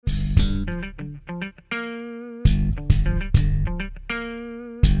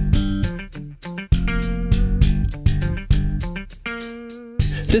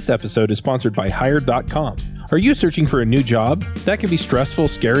This episode is sponsored by Hired.com. Are you searching for a new job? That can be stressful,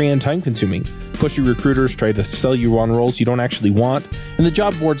 scary, and time-consuming. Pushy recruiters try to sell you on roles you don't actually want, and the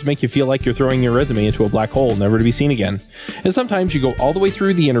job boards make you feel like you're throwing your resume into a black hole, never to be seen again. And sometimes you go all the way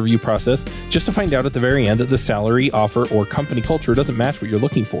through the interview process just to find out at the very end that the salary, offer, or company culture doesn't match what you're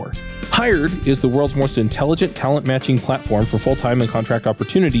looking for. Hired is the world's most intelligent talent matching platform for full-time and contract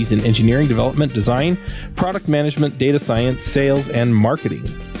opportunities in engineering, development, design, product management, data science, sales, and marketing.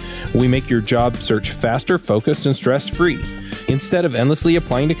 We make your job search faster, focused, and stress-free. Instead of endlessly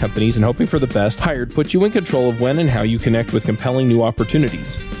applying to companies and hoping for the best, Hired puts you in control of when and how you connect with compelling new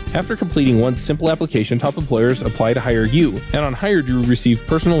opportunities. After completing one simple application, top employers apply to hire you, and on Hired you receive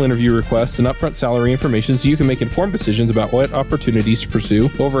personal interview requests and upfront salary information so you can make informed decisions about what opportunities to pursue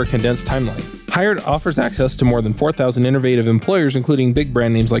over a condensed timeline. Hired offers access to more than 4,000 innovative employers, including big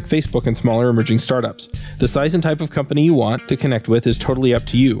brand names like Facebook and smaller emerging startups. The size and type of company you want to connect with is totally up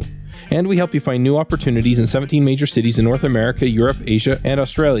to you. And we help you find new opportunities in 17 major cities in North America, Europe, Asia, and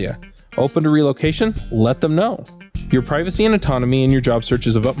Australia. Open to relocation? Let them know. Your privacy and autonomy in your job search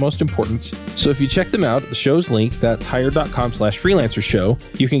is of utmost importance. So if you check them out at the show's link, that's hired.com/freelancer show,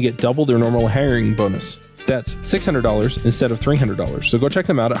 you can get double their normal hiring bonus. That's $600 instead of $300. So go check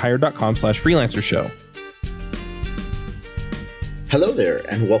them out at hired.com/freelancer show. Hello there,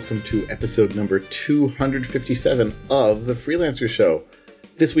 and welcome to episode number 257 of The Freelancer Show.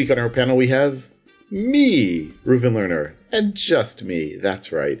 This week on our panel, we have me, Reuven Lerner, and just me.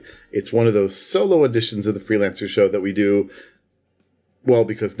 That's right. It's one of those solo editions of The Freelancer Show that we do, well,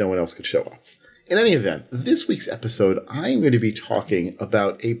 because no one else could show up. In any event, this week's episode, I'm going to be talking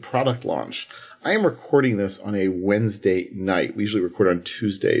about a product launch. I am recording this on a Wednesday night. We usually record on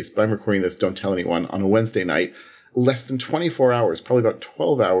Tuesdays, but I'm recording this, don't tell anyone, on a Wednesday night, less than 24 hours, probably about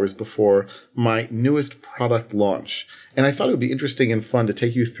 12 hours before my newest product launch. And I thought it would be interesting and fun to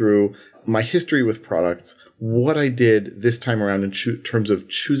take you through my history with products, what I did this time around in terms of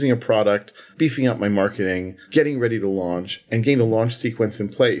choosing a product, beefing up my marketing, getting ready to launch, and getting the launch sequence in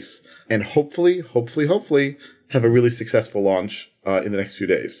place. And hopefully, have a really successful launch in the next few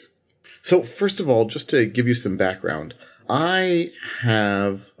days. So first of all, just to give you some background, I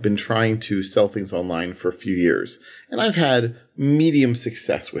have been trying to sell things online for a few years, and I've had medium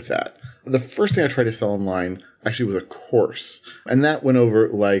success with that. The first thing I tried to sell online actually was a course, and that went over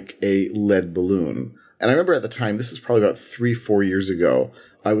like a lead balloon. And I remember at the time, this was probably about 3-4 years ago,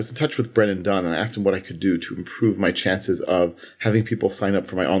 I was in touch with Brennan Dunn and I asked him what I could do to improve my chances of having people sign up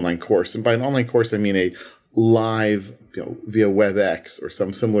for my online course. And by an online course, I mean a live, via WebEx or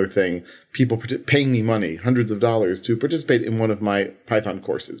some similar thing, people paying me money, hundreds of dollars, to participate in one of my Python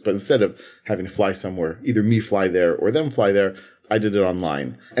courses. But instead of having to fly somewhere, either me fly there or them fly there, I did it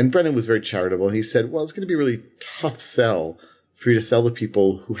online. And Brennan was very charitable, and he said, well, it's going to be a really tough sell for you to sell to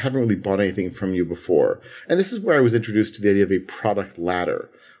people who haven't really bought anything from you before. And this is where I was introduced to the idea of a product ladder,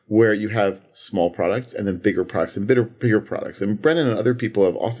 where you have small products and then bigger products and bigger products. And Brennan and other people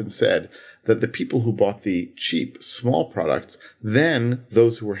have often said that the people who bought the cheap, small products, then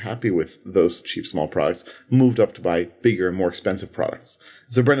those who were happy with those cheap, small products moved up to buy bigger and more expensive products.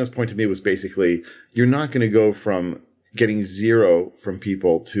 So Brennan's point to me was basically, you're not going to go from getting zero from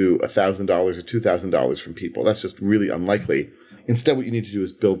people to $1,000 or $2,000 from people. That's just really unlikely. Instead, what you need to do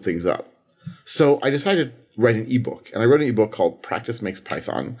is build things up. So I decided write an ebook. And I wrote an ebook called Practice Makes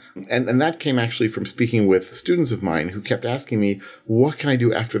Python. And that came actually from speaking with students of mine who kept asking me, what can I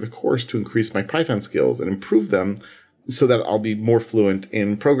do after the course to increase my Python skills and improve them so that I'll be more fluent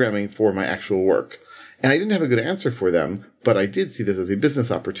in programming for my actual work? And I didn't have a good answer for them, but I did see this as a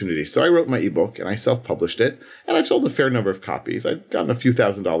business opportunity. So I wrote my ebook and I self-published it, and I've sold a fair number of copies. I've gotten a few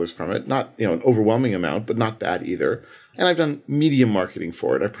 $1,000s from it, not an overwhelming amount, but not bad either. And I've done medium marketing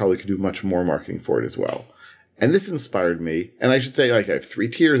for it. I probably could do much more marketing for it as well. And this inspired me, and I should say, I have 3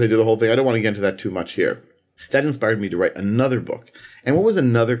 tiers. I did the whole thing. I don't want to get into that too much here. That inspired me to write another book. And what was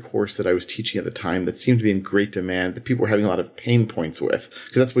another course that I was teaching at the time that seemed to be in great demand, that people were having a lot of pain points with?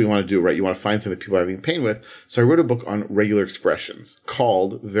 Because that's what you want to do, right? You want to find something that people are having pain with. So I wrote a book on regular expressions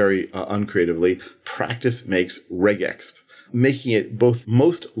called, very uncreatively, Practice Makes Regexp, making it both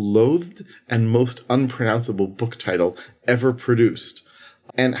most loathed and most unpronounceable book title ever produced.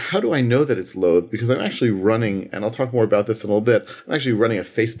 And how do I know that it's loathed? Because I'm actually running, and I'll talk more about this in a little bit, I'm actually running a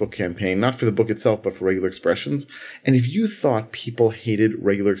Facebook campaign, not for the book itself, but for regular expressions. And if you thought people hated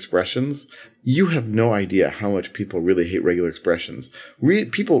regular expressions, you have no idea how much people really hate regular expressions.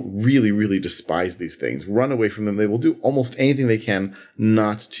 People really, really despise these things, run away from them. They will do almost anything they can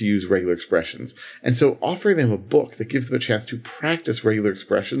not to use regular expressions. And so offering them a book that gives them a chance to practice regular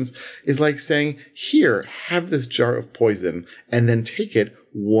expressions is like saying, here, have this jar of poison, and then take it,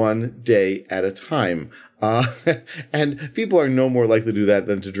 one day at a time. And people are no more likely to do that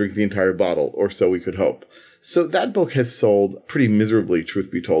than to drink the entire bottle, or so we could hope. So that book has sold pretty miserably,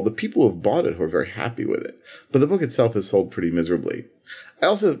 truth be told. The people who have bought it who are very happy with it. But the book itself has sold pretty miserably. I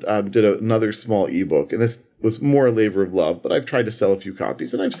also did another small ebook, and this was more a labor of love, but I've tried to sell a few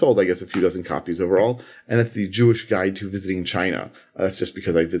copies, and I've sold, I guess, a few dozen copies overall, and that's the Jewish Guide to Visiting China. That's just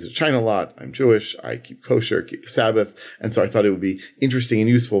because I visit China a lot. I'm Jewish. I keep kosher, keep the Sabbath, and so I thought it would be interesting and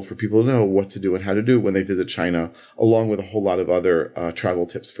useful for people to know what to do and how to do when they visit China, along with a whole lot of other travel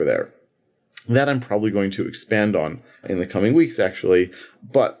tips for there. That I'm probably going to expand on in the coming weeks, actually,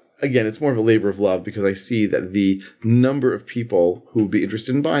 but again, it's more of a labor of love because I see that the number of people who would be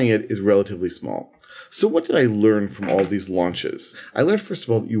interested in buying it is relatively small. So what did I learn from all these launches? I learned, first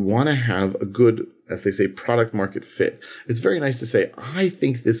of all, that you want to have a good, as they say, product market fit. It's very nice to say, I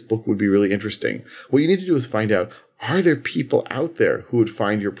think this book would be really interesting. What you need to do is find out, are there people out there who would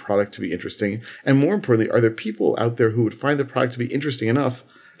find your product to be interesting? And more importantly, are there people out there who would find the product to be interesting enough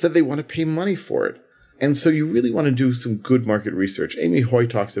that they want to pay money for it? And so you really want to do some good market research. Amy Hoy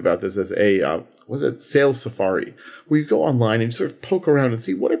talks about this as a, sales safari, where you go online and you sort of poke around and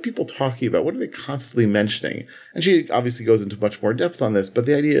see what are people talking about? What are they constantly mentioning? And she obviously goes into much more depth on this, but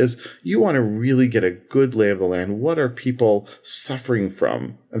the idea is you want to really get a good lay of the land. What are people suffering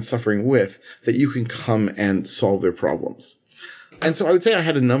from and suffering with that you can come and solve their problems? And so I would say I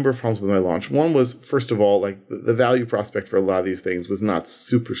had a number of problems with my launch. One was, first of all, like the value prospect for a lot of these things was not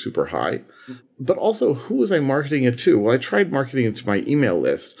super, super high. But also, who was I marketing it to? Well, I tried marketing it to my email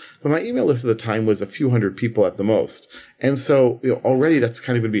list, but my email list at the time was a few hundred people at the most. And so, already that's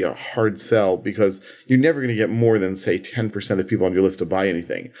kind of going to be a hard sell because you're never going to get more than, say, 10% of the people on your list to buy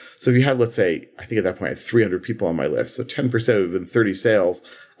anything. So if you have, let's say, I think at that point I had 300 people on my list, so 10% would have been 30 sales.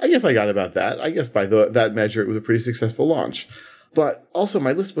 I guess I got about that. I guess by that measure, it was a pretty successful launch. But also,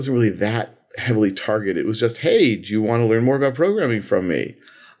 my list wasn't really that heavily targeted. It was just, hey, do you want to learn more about programming from me?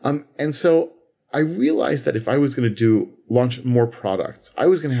 And so I realized that if I was going to launch more products, I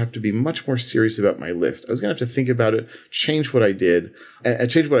was going to have to be much more serious about my list. I was going to have to think about it, change what I did, and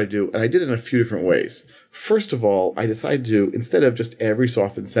change what I do. And I did it in a few different ways. First of all, I decided to, instead of just every so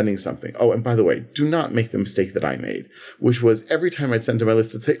often sending something, oh, and by the way, do not make the mistake that I made, which was every time I'd send to my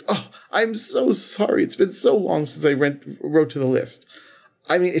list, I'd say, oh, I'm so sorry. It's been so long since I wrote to the list.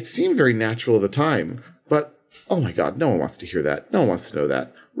 I mean, it seemed very natural at the time, but oh my God, no one wants to hear that. No one wants to know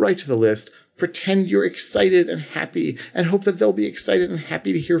that. Write to the list. Pretend you're excited and happy and hope that they'll be excited and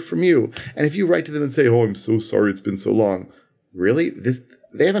happy to hear from you. And if you write to them and say, oh, I'm so sorry, it's been so long. Really?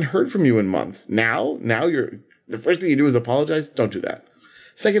 They haven't heard from you in months. Now the first thing you do is apologize. Don't do that.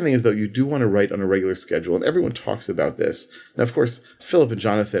 Second thing is, though, you do want to write on a regular schedule, and everyone talks about this. Now, of course, Philip and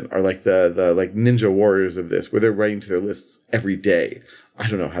Jonathan are like the like ninja warriors of this, where they're writing to their lists every day. I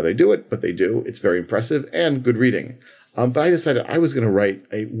don't know how they do it, but they do. It's very impressive and good reading. But I decided I was going to write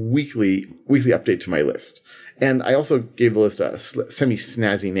a weekly update to my list. And I also gave the list a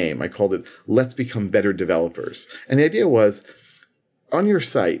semi-snazzy name. I called it Let's Become Better Developers. And the idea was, on your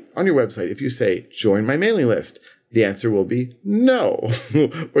website, if you say, join my mailing list, the answer will be no,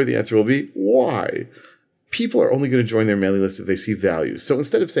 or the answer will be why. People are only going to join their mailing list if they see value. So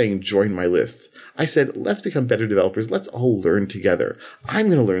instead of saying join my list, I said, let's become better developers. Let's all learn together. I'm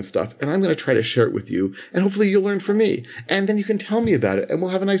going to learn stuff and I'm going to try to share it with you. And hopefully you'll learn from me. And then you can tell me about it and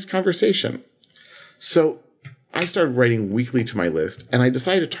we'll have a nice conversation. So I started writing weekly to my list and I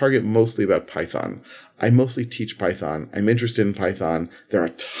decided to target mostly about Python. I mostly teach Python. I'm interested in Python. There are a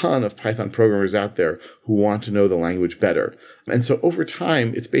ton of Python programmers out there who want to know the language better. And so over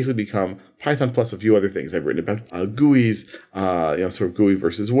time, it's basically become Python plus a few other things. I've written about GUIs, sort of GUI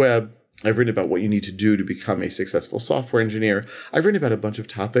versus web. I've written about what you need to do to become a successful software engineer. I've written about a bunch of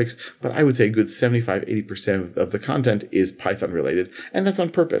topics, but I would say a good 75-80% of the content is Python related. And that's on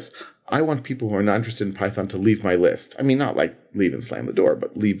purpose. I want people who are not interested in Python to leave my list. I mean, not like leave and slam the door,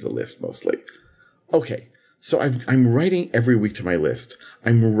 but leave the list mostly. Okay, so I'm writing every week to my list.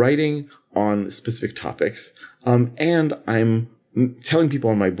 I'm writing on specific topics, and I'm telling people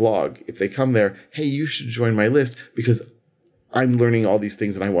on my blog, if they come there, hey, you should join my list because I'm learning all these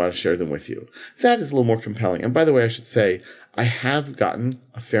things and I want to share them with you. That is a little more compelling. And by the way, I should say, I have gotten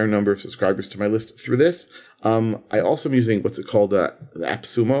a fair number of subscribers to my list through this. I also am using what's it called, the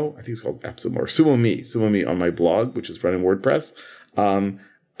AppSumo. I think it's called AppSumo or SumoMe on my blog, which is run in WordPress.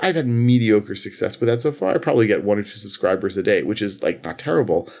 I've had mediocre success with that so far. I probably get 1 or 2 subscribers a day, which is like not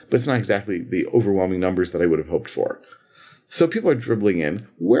terrible, but it's not exactly the overwhelming numbers that I would have hoped for. So people are dribbling in.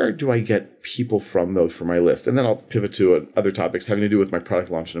 Where do I get people from those for my list? And then I'll pivot to other topics having to do with my product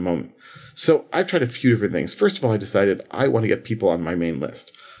launch in a moment. So I've tried a few different things. First of all, I decided I want to get people on my main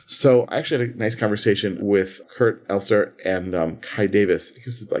list. So I actually had a nice conversation with Kurt Elster and Kai Davis, I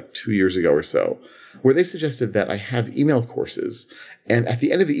guess it's like 2 years ago or so, where they suggested that I have email courses. And at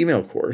the end of the email course,